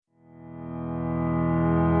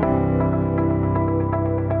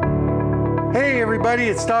everybody,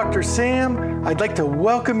 it's Dr. Sam. I'd like to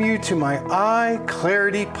welcome you to my Eye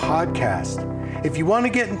Clarity podcast. If you want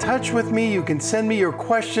to get in touch with me, you can send me your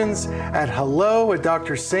questions at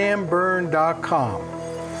hello@drsamberne.com.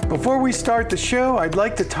 Before we start the show, I'd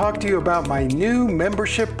like to talk to you about my new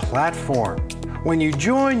membership platform. When you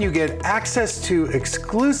join, you get access to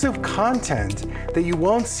exclusive content that you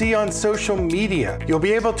won't see on social media. You'll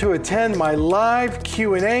be able to attend my live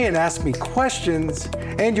Q&A and ask me questions,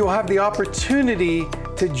 and you'll have the opportunity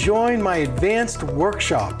to join my advanced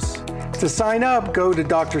workshops. To sign up, go to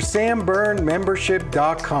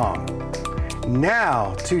drsamberne.membership.com.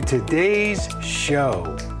 Now to today's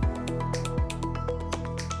show.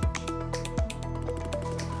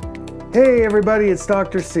 Hey everybody, it's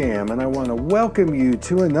Dr. Sam, and I want to welcome you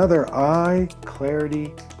to another Eye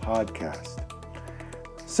Clarity podcast.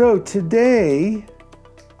 So today,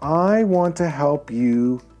 I want to help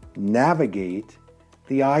you navigate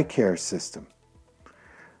the eye care system.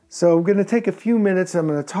 So I'm going to take a few minutes. I'm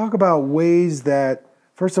going to talk about ways that,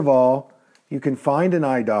 first of all, you can find an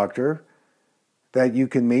eye doctor that you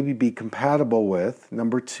can maybe be compatible with.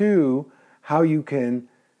 Number two, how you can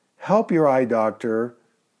help your eye doctor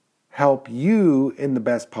help you in the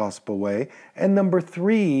best possible way. And number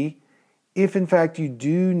three, if in fact you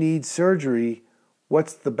do need surgery,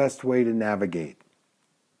 what's the best way to navigate?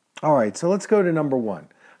 All right, so let's go to number one,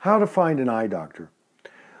 how to find an eye doctor.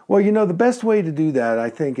 Well, the best way to do that, I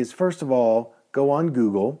think, is first of all, go on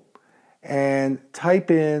Google and type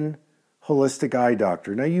in holistic eye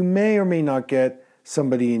doctor. Now, you may or may not get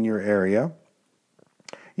somebody in your area.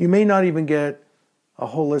 You may not even get a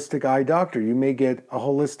holistic eye doctor. You may get a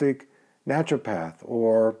holistic naturopath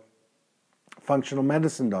or functional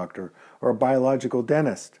medicine doctor or a biological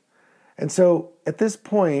dentist. And so at this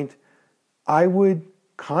point, I would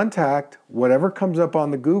contact whatever comes up on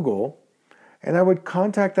the Google, and I would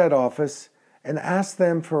contact that office and ask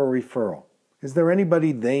them for a referral. Is there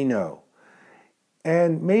anybody they know?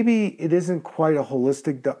 And maybe it isn't quite a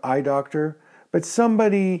holistic eye doctor, but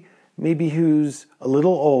somebody maybe who's a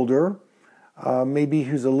little older, maybe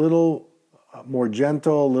who's a little more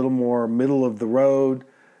gentle, a little more middle of the road.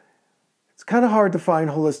 It's kind of hard to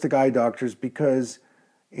find holistic eye doctors because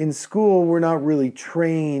in school we're not really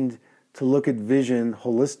trained to look at vision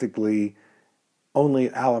holistically, only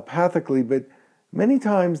allopathically, but many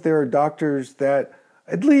times there are doctors that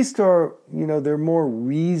at least are, they're more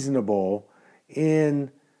reasonable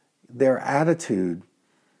in their attitude.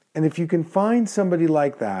 And if you can find somebody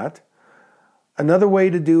like that, another way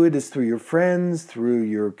to do it is through your friends, through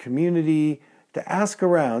your community, to ask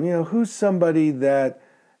around, who's somebody that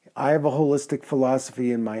I have a holistic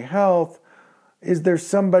philosophy in my health? Is there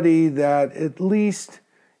somebody that at least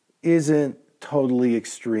isn't totally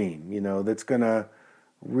extreme, that's going to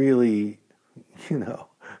really,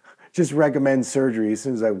 just recommend surgery as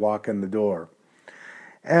soon as I walk in the door?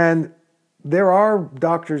 And there are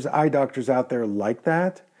eye doctors out there like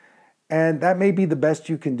that. And that may be the best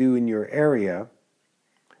you can do in your area.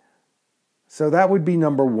 So that would be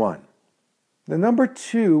number one. The number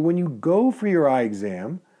two, when you go for your eye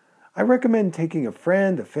exam, I recommend taking a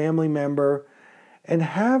friend, a family member, and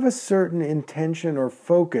have a certain intention or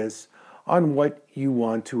focus on what you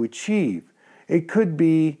want to achieve. It could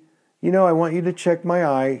be, I want you to check my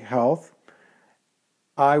eye health.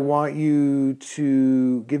 I want you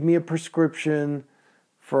to give me a prescription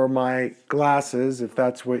for my glasses, if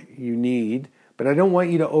that's what you need, but I don't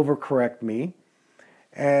want you to overcorrect me.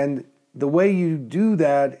 And the way you do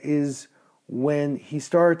that is when he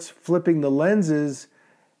starts flipping the lenses,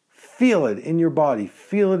 feel it in your body,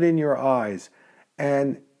 feel it in your eyes,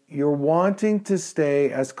 and you're wanting to stay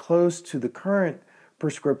as close to the current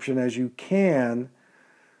prescription as you can.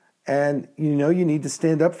 And you need to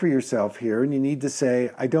stand up for yourself here, and you need to say,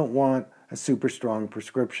 I don't want a super strong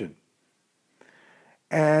prescription.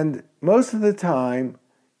 And most of the time,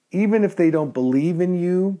 even if they don't believe in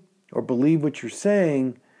you or believe what you're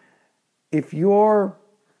saying, if you're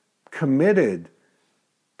committed,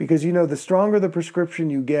 because the stronger the prescription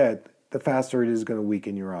you get, the faster it is going to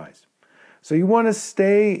weaken your eyes. So you want to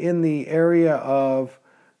stay in the area of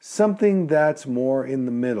something that's more in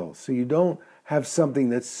the middle. So you don't have something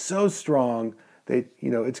that's so strong that,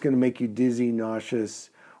 it's going to make you dizzy, nauseous,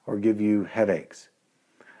 or give you headaches.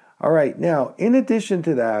 All right, now, in addition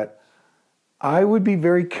to that, I would be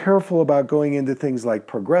very careful about going into things like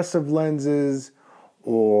progressive lenses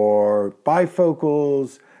or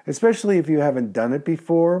bifocals, especially if you haven't done it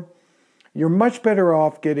before. You're much better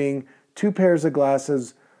off getting 2 pairs of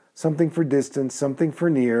glasses, something for distance, something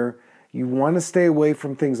for near. You want to stay away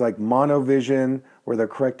from things like monovision, where they're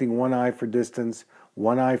correcting one eye for distance,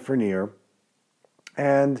 one eye for near.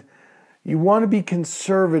 And You want to be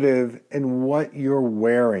conservative in what you're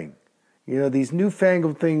wearing. You know, these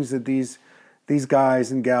newfangled things that these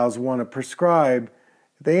guys and gals want to prescribe,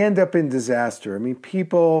 they end up in disaster. I mean,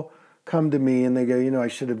 people come to me and they go, you know, I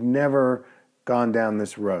should have never gone down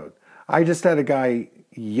this road. I just had a guy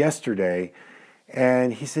yesterday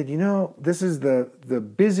and he said, you know, this is the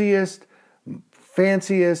busiest,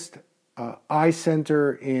 fanciest eye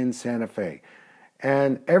center in Santa Fe.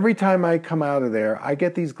 And every time I come out of there, I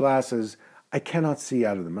get these glasses, I cannot see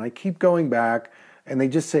out of them. And I keep going back, and they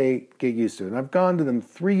just say, get used to it. And I've gone to them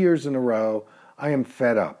 3 years in a row. I am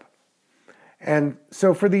fed up. And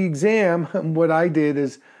so for the exam, what I did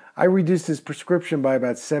is I reduced his prescription by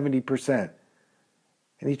about 70%.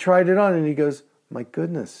 And he tried it on, and he goes, my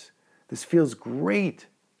goodness, this feels great.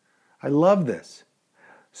 I love this.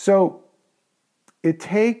 So it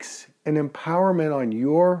takes an empowerment on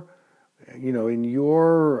your in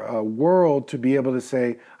your world to be able to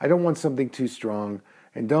say, I don't want something too strong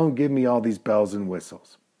and don't give me all these bells and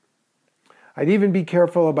whistles. I'd even be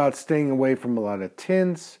careful about staying away from a lot of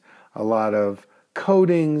tints, a lot of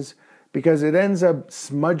coatings, because it ends up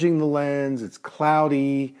smudging the lens, it's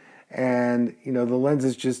cloudy, and the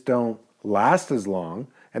lenses just don't last as long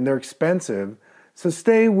and they're expensive. So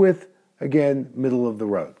stay with, again, middle of the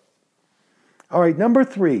road. All right, number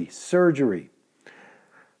 3, surgery.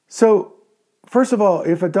 So, first of all,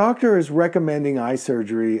 if a doctor is recommending eye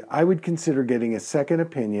surgery, I would consider getting a second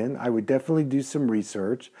opinion. I would definitely do some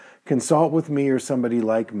research, consult with me or somebody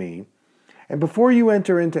like me. And before you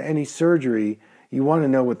enter into any surgery, you want to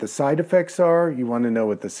know what the side effects are. You want to know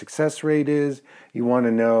what the success rate is. You want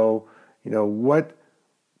to know,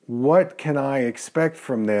 what can I expect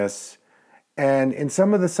from this? And in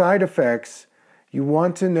some of the side effects, you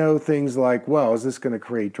want to know things like, well, is this going to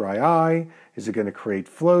create dry eye? Is it going to create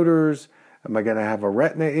floaters? Am I going to have a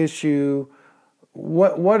retina issue?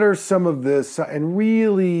 What are some of this? And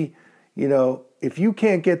really, if you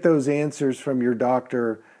can't get those answers from your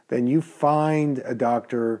doctor, then you find a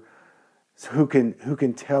doctor who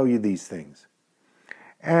can tell you these things.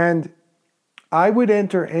 And I would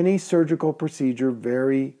enter any surgical procedure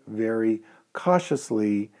very, very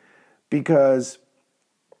cautiously because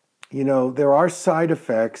there are side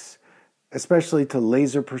effects, especially to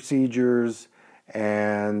laser procedures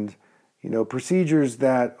and, procedures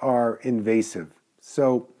that are invasive.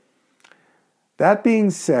 So that being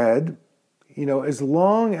said, as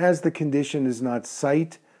long as the condition is not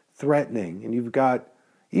sight threatening and you've got,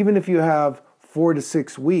 even if you have 4 to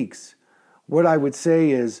 6 weeks, what I would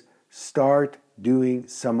say is start doing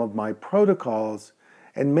some of my protocols.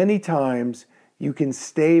 And many times you can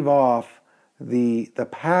stave off the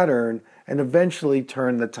pattern and eventually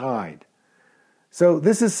turn the tide. So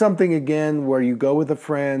this is something, again, where you go with a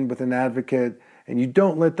friend, with an advocate, and you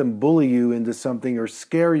don't let them bully you into something or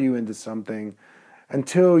scare you into something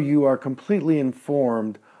until you are completely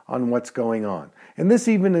informed on what's going on. And this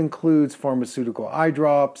even includes pharmaceutical eye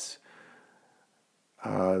drops,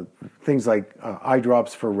 things like eye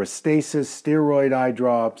drops for Restasis, steroid eye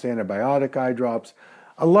drops, antibiotic eye drops.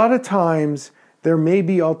 A lot of times, there may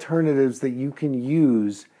be alternatives that you can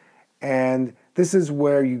use, and this is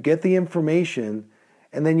where you get the information,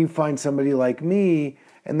 and then you find somebody like me,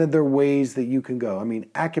 and then there are ways that you can go. I mean,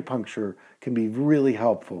 acupuncture can be really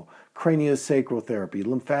helpful, craniosacral therapy,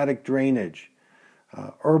 lymphatic drainage,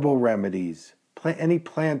 herbal remedies, any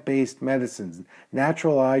plant-based medicines,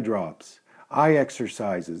 natural eye drops, eye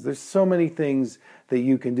exercises. There's so many things that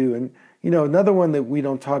you can do. And, another one that we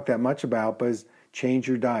don't talk that much about, but is change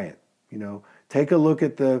your diet. Take a look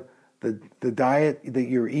at the diet that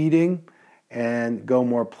you're eating and go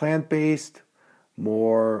more plant-based,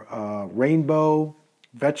 more rainbow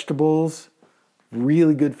vegetables,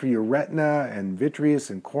 really good for your retina and vitreous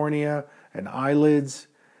and cornea and eyelids,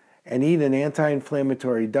 and eat an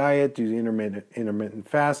anti-inflammatory diet, do intermittent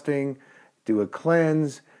fasting, do a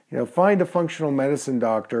cleanse, find a functional medicine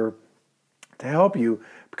doctor to help you,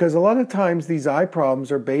 because a lot of times these eye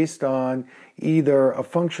problems are based on either a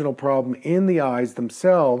functional problem in the eyes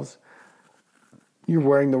themselves, you're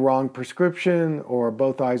wearing the wrong prescription, or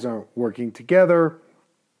both eyes aren't working together,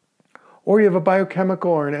 or you have a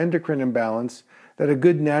biochemical or an endocrine imbalance that a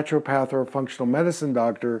good naturopath or a functional medicine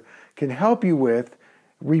doctor can help you with,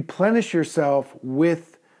 replenish yourself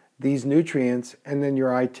with these nutrients, and then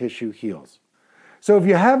your eye tissue heals. So if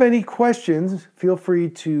you have any questions, feel free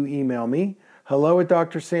to email me.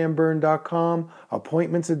 hello@drsamburn.com,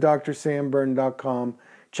 appointments@drsamburn.com.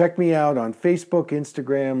 Check me out on Facebook,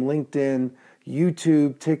 Instagram, LinkedIn,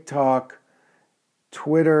 YouTube, TikTok,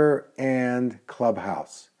 Twitter, and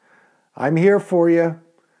Clubhouse. I'm here for you.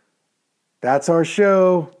 That's our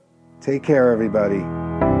show. Take care, everybody.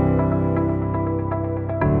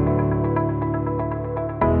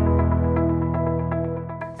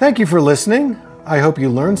 Thank you for listening. I hope you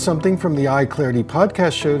learned something from the Eye Clarity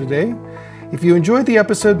podcast show today. If you enjoyed the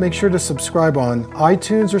episode, make sure to subscribe on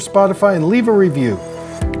iTunes or Spotify and leave a review.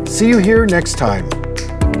 See you here next time.